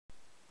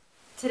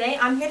Today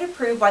I'm here to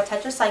prove why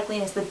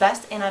tetracycline is the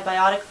best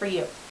antibiotic for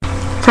you.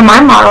 For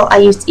my model, I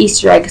used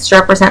Easter eggs to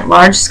represent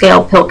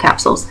large-scale pill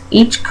capsules.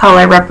 Each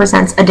color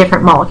represents a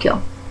different molecule.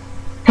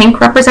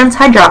 Pink represents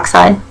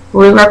hydroxide,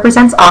 blue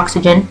represents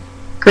oxygen,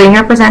 green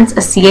represents a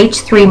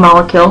CH3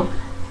 molecule,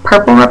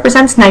 purple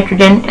represents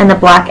nitrogen, and the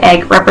black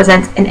egg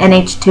represents an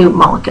NH2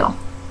 molecule.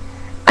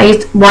 I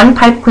used one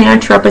pipe cleaner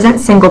to represent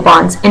single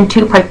bonds and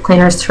two pipe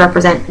cleaners to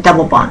represent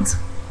double bonds.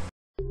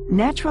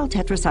 Natural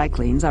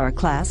tetracyclines are a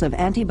class of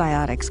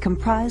antibiotics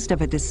comprised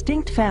of a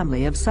distinct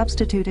family of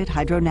substituted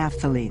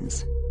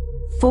hydronaphthalenes.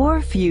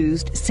 4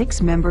 fused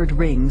 6-membered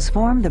rings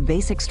form the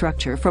basic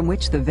structure from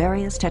which the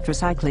various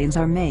tetracyclines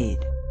are made.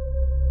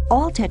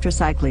 All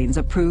tetracyclines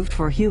approved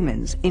for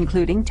humans,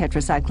 including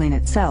tetracycline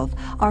itself,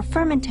 are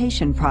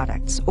fermentation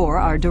products or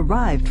are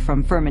derived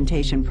from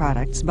fermentation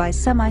products by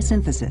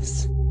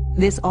semisynthesis.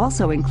 This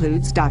also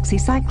includes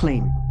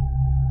doxycycline,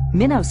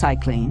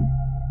 minocycline,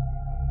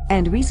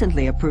 and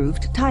recently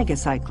approved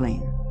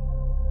tigecycline.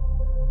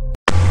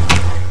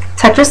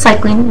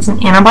 Tetracycline is an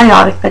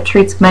antibiotic that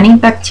treats many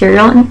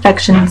bacterial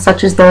infections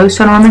such as those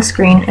shown on the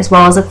screen as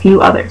well as a few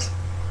others.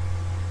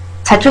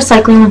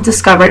 Tetracycline was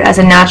discovered as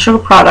a natural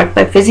product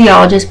by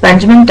physiologist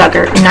Benjamin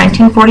Duggar in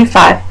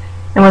 1945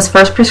 and was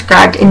first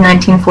prescribed in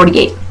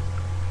 1948.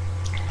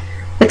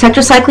 The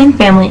tetracycline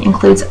family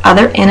includes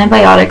other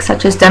antibiotics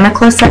such as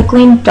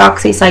democlocycline,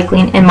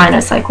 doxycycline, and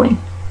minocycline.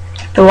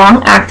 The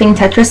long-acting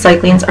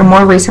tetracyclines are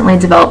more recently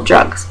developed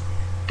drugs.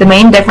 The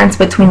main difference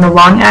between the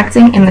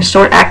long-acting and the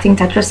short-acting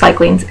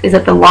tetracyclines is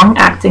that the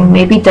long-acting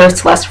may be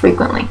dosed less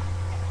frequently.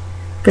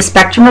 The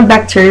spectrum of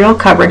bacterial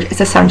coverage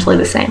is essentially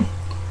the same.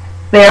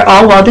 They are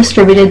all well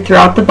distributed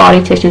throughout the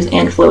body tissues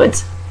and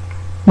fluids.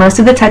 Most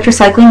of the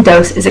tetracycline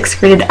dose is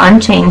excreted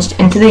unchanged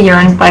into the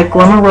urine by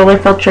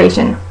glomerular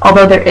filtration,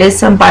 although there is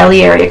some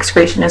biliary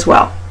excretion as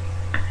well.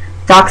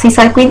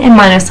 Doxycycline and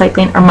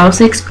minocycline are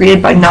mostly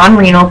excreted by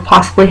non-renal,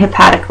 possibly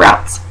hepatic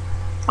routes.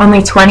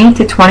 Only 20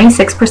 to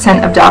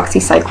 26% of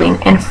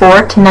doxycycline and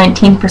 4 to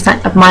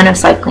 19% of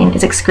minocycline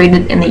is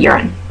excreted in the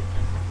urine.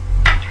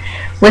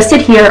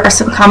 Listed here are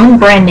some common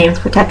brand names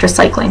for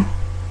tetracycline.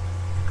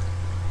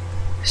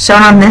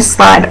 Shown on this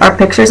slide are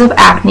pictures of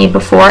acne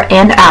before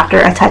and after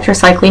a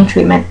tetracycline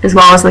treatment, as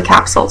well as the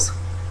capsules.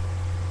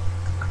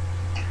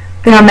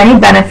 There are many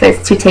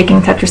benefits to taking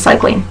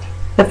tetracycline.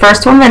 The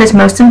first one that is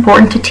most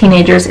important to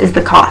teenagers is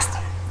the cost.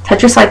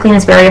 Tetracycline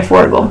is very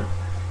affordable.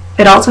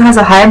 It also has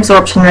a high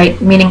absorption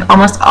rate, meaning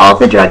almost all of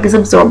the drug is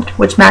absorbed,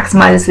 which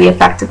maximizes the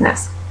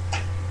effectiveness.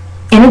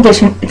 In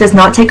addition, it does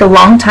not take a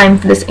long time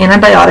for this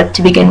antibiotic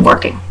to begin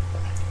working.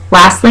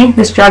 Lastly,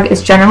 this drug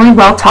is generally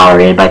well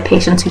tolerated by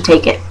patients who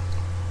take it.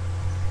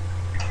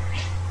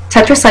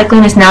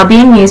 Tetracycline is now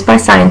being used by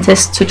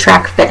scientists to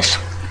track fish.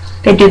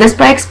 They do this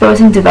by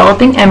exposing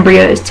developing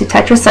embryos to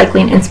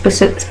tetracycline in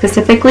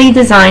specifically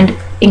designed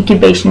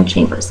incubation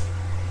chambers.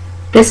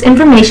 This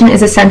information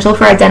is essential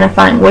for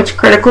identifying which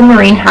critical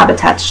marine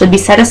habitats should be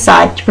set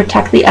aside to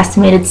protect the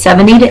estimated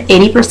 70 to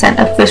 80%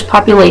 of fish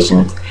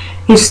populations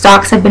whose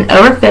stocks have been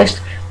overfished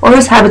or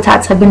whose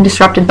habitats have been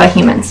disrupted by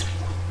humans.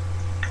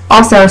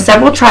 Also,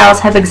 several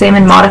trials have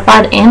examined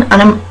modified and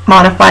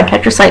unmodified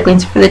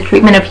tetracyclines for the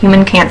treatment of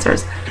human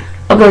cancers.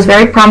 Of those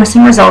very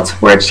promising results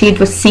were achieved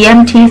with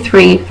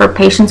CMT3 for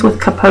patients with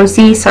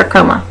Kaposi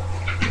sarcoma.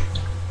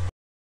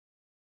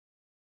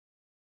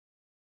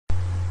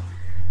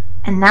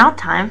 And now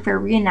time for a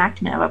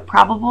reenactment of a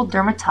probable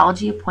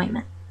dermatology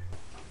appointment.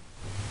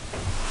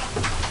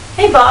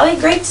 Hey Bobby,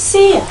 great to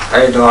see you.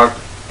 Hey Doc,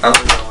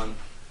 how's it going?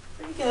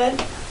 Pretty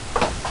good.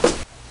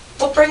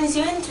 What brings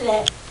you in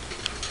today?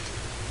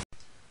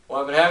 Well,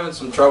 I've been having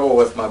some trouble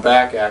with my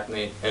back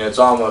acne, and it's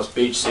almost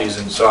beach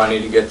season, so I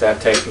need to get that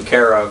taken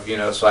care of,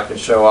 so I can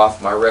show off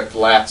my ripped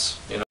lats,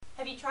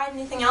 Have you tried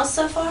anything else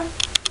so far?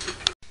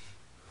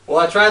 Well,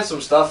 I tried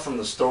some stuff from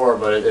the store,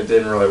 but it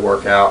didn't really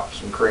work out.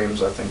 Some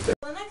creams, I think.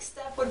 The next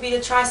step would be to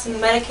try some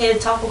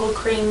medicated topical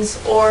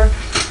creams or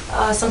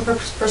some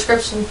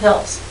prescription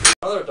pills.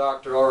 Another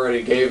doctor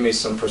already gave me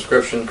some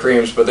prescription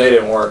creams, but they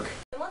didn't work.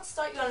 Then let's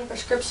start you on a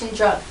prescription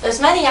drug. There's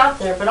many out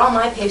there, but all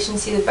my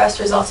patients see the best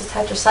results with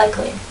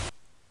tetracycline.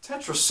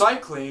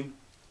 Tetracycline?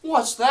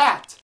 What's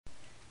that?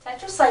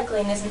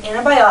 Tetracycline is an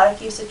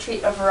antibiotic used to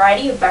treat a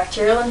variety of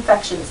bacterial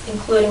infections,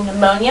 including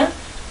pneumonia,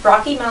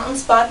 Rocky Mountain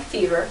spotted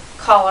fever,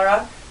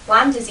 cholera,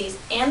 Lyme disease,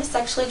 and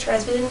sexually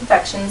transmitted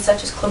infections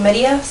such as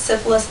chlamydia,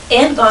 syphilis,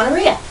 and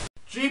gonorrhea.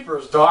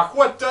 Jeepers, Doc,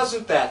 what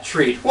doesn't that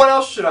treat? What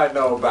else should I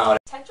know about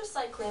it?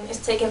 Tetracycline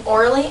is taken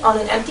orally on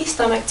an empty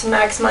stomach to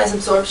maximize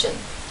absorption.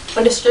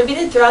 When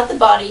distributed throughout the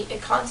body,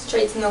 it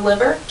concentrates in the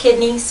liver,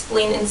 kidney,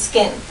 spleen, and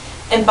skin,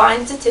 and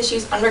binds to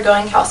tissues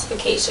undergoing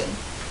calcification.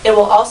 It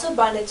will also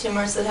bind to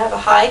tumors that have a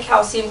high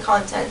calcium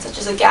content, such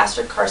as a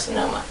gastric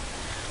carcinoma.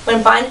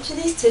 When binded to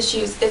these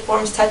tissues, it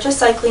forms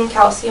tetracycline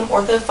calcium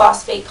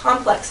orthophosphate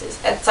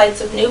complexes at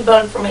sites of new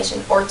bone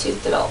formation or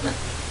tooth development.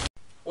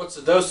 What's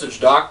the dosage,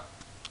 Doc?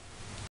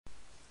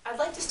 I'd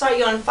like to start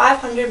you on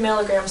 500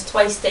 milligrams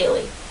twice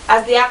daily.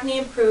 As the acne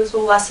improves,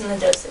 we'll lessen the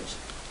dosage.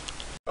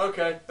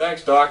 Okay,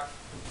 thanks, Doc.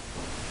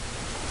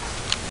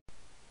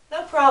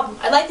 problem.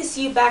 I'd like to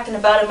see you back in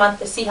about a month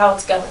to see how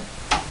it's going.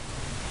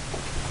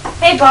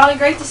 Hey, Bobby,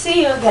 great to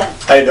see you again.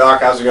 Hey,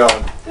 Doc, how's it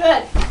going?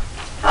 Good.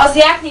 How's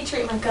the acne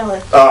treatment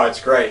going? Oh,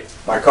 it's great.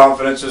 My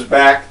confidence is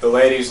back, the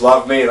ladies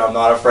love me, and I'm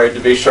not afraid to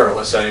be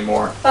shirtless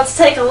anymore. Let's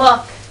take a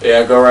look.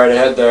 Yeah, go right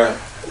ahead there.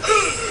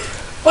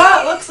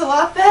 Wow, it looks a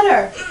lot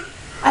better.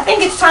 I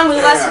think it's time we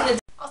lessen the...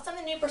 I'll send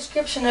a new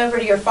prescription over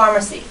to your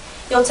pharmacy.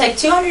 You'll take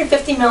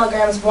 250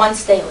 milligrams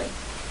once daily.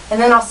 And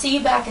then I'll see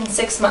you back in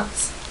 6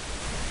 months.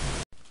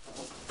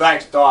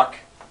 Thanks, Doc.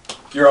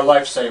 You're a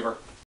lifesaver.